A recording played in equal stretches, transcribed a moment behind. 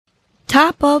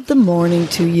Top of the morning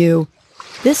to you.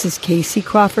 This is Casey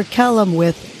Crawford Kellum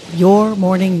with Your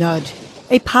Morning Nudge,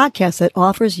 a podcast that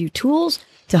offers you tools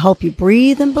to help you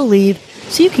breathe and believe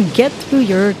so you can get through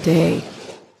your day.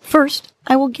 First,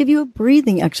 I will give you a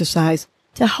breathing exercise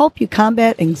to help you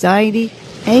combat anxiety,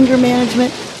 anger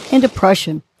management, and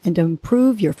depression, and to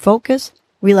improve your focus,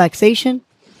 relaxation,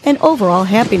 and overall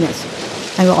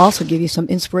happiness. I will also give you some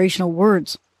inspirational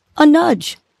words, a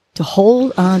nudge to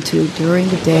hold on to during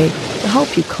the day to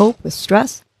help you cope with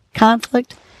stress,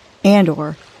 conflict, and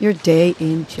or your day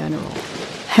in general.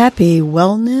 Happy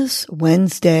Wellness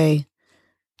Wednesday.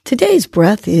 Today's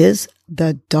breath is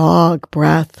the dog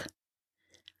breath,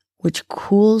 which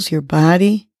cools your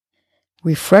body,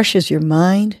 refreshes your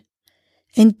mind,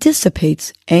 and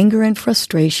dissipates anger and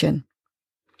frustration.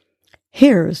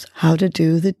 Here's how to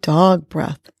do the dog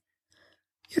breath.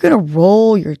 You're going to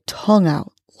roll your tongue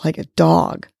out like a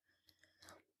dog.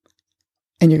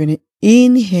 And you're going to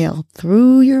inhale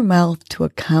through your mouth to a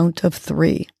count of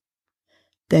 3.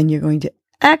 Then you're going to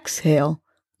exhale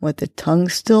with the tongue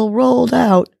still rolled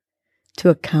out to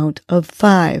a count of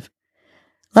 5.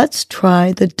 Let's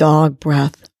try the dog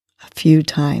breath a few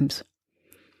times.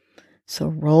 So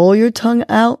roll your tongue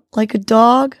out like a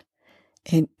dog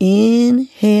and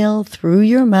inhale through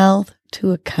your mouth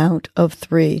to a count of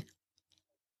 3.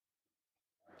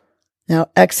 Now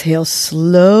exhale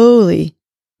slowly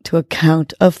to a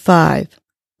count of 5.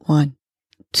 1,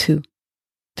 2,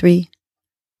 3,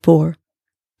 4,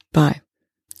 5.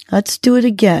 Let's do it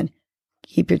again.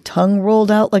 Keep your tongue rolled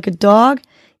out like a dog,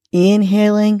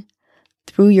 inhaling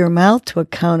through your mouth to a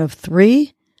count of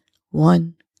 3.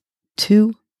 1,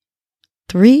 2,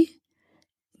 3.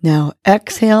 Now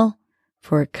exhale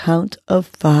for a count of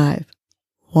 5.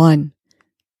 1,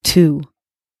 2,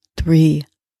 3,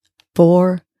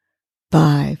 4,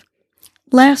 5.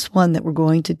 Last one that we're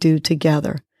going to do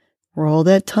together. Roll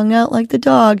that tongue out like the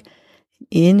dog.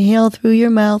 Inhale through your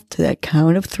mouth to that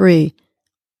count of 3.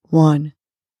 1,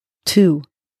 2,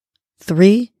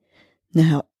 3.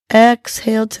 Now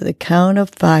exhale to the count of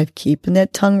 5, keeping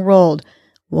that tongue rolled.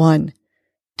 1,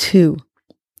 2,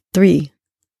 3,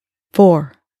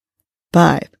 4,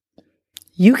 5.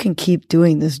 You can keep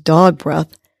doing this dog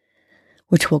breath,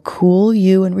 which will cool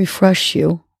you and refresh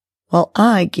you, while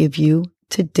I give you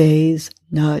today's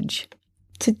nudge.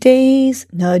 Today's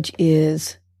nudge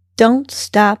is, don't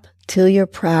stop till you're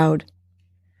proud.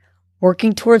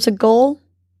 Working towards a goal?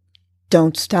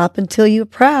 Don't stop until you're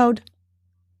proud.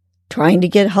 Trying to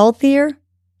get healthier?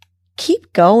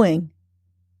 Keep going.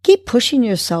 Keep pushing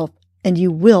yourself and you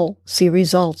will see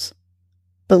results.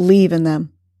 Believe in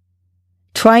them.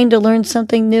 Trying to learn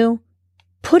something new?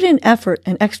 Put in effort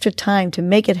and extra time to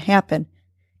make it happen,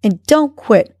 and don't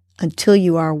quit until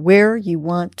you are where you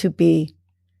want to be.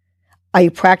 Are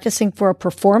you practicing for a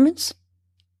performance?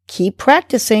 Keep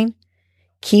practicing.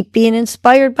 Keep being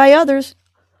inspired by others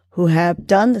who have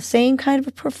done the same kind of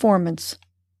a performance.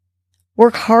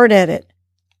 Work hard at it.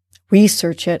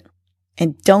 Research it.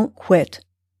 And don't quit.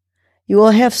 You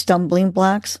will have stumbling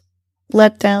blocks,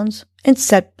 letdowns, and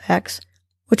setbacks,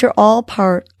 which are all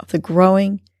part of the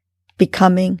growing,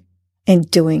 becoming, and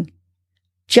doing.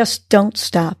 Just don't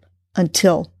stop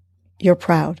until you're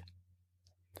proud.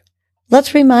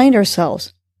 Let's remind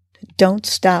ourselves to don't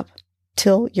stop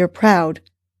till you're proud.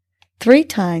 3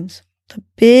 times, the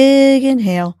big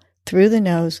inhale through the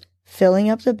nose, filling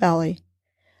up the belly.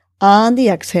 On the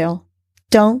exhale,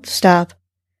 don't stop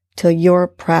till you're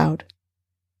proud.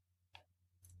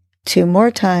 2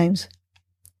 more times.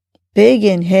 Big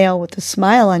inhale with a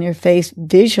smile on your face,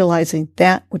 visualizing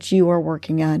that which you are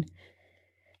working on.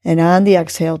 And on the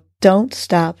exhale, don't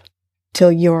stop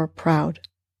till you're proud.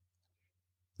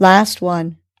 Last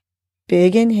one.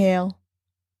 Big inhale,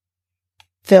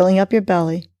 filling up your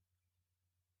belly.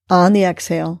 On the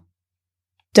exhale,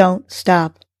 don't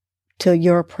stop till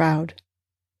you're proud.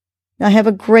 Now have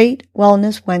a great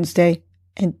Wellness Wednesday,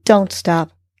 and don't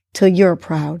stop till you're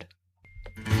proud.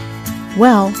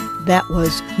 Well, that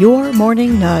was your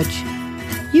morning nudge.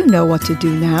 You know what to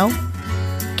do now.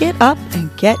 Get up and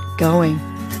get going.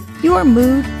 Your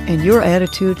mood and your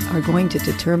attitude are going to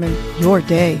determine your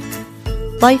day.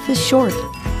 Life is short.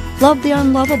 Love the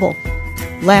unlovable.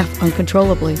 Laugh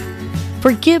uncontrollably.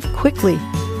 Forgive quickly.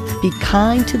 Be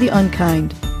kind to the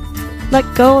unkind.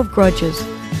 Let go of grudges.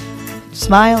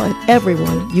 Smile at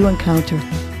everyone you encounter.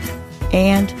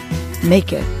 And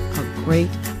make it a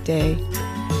great day.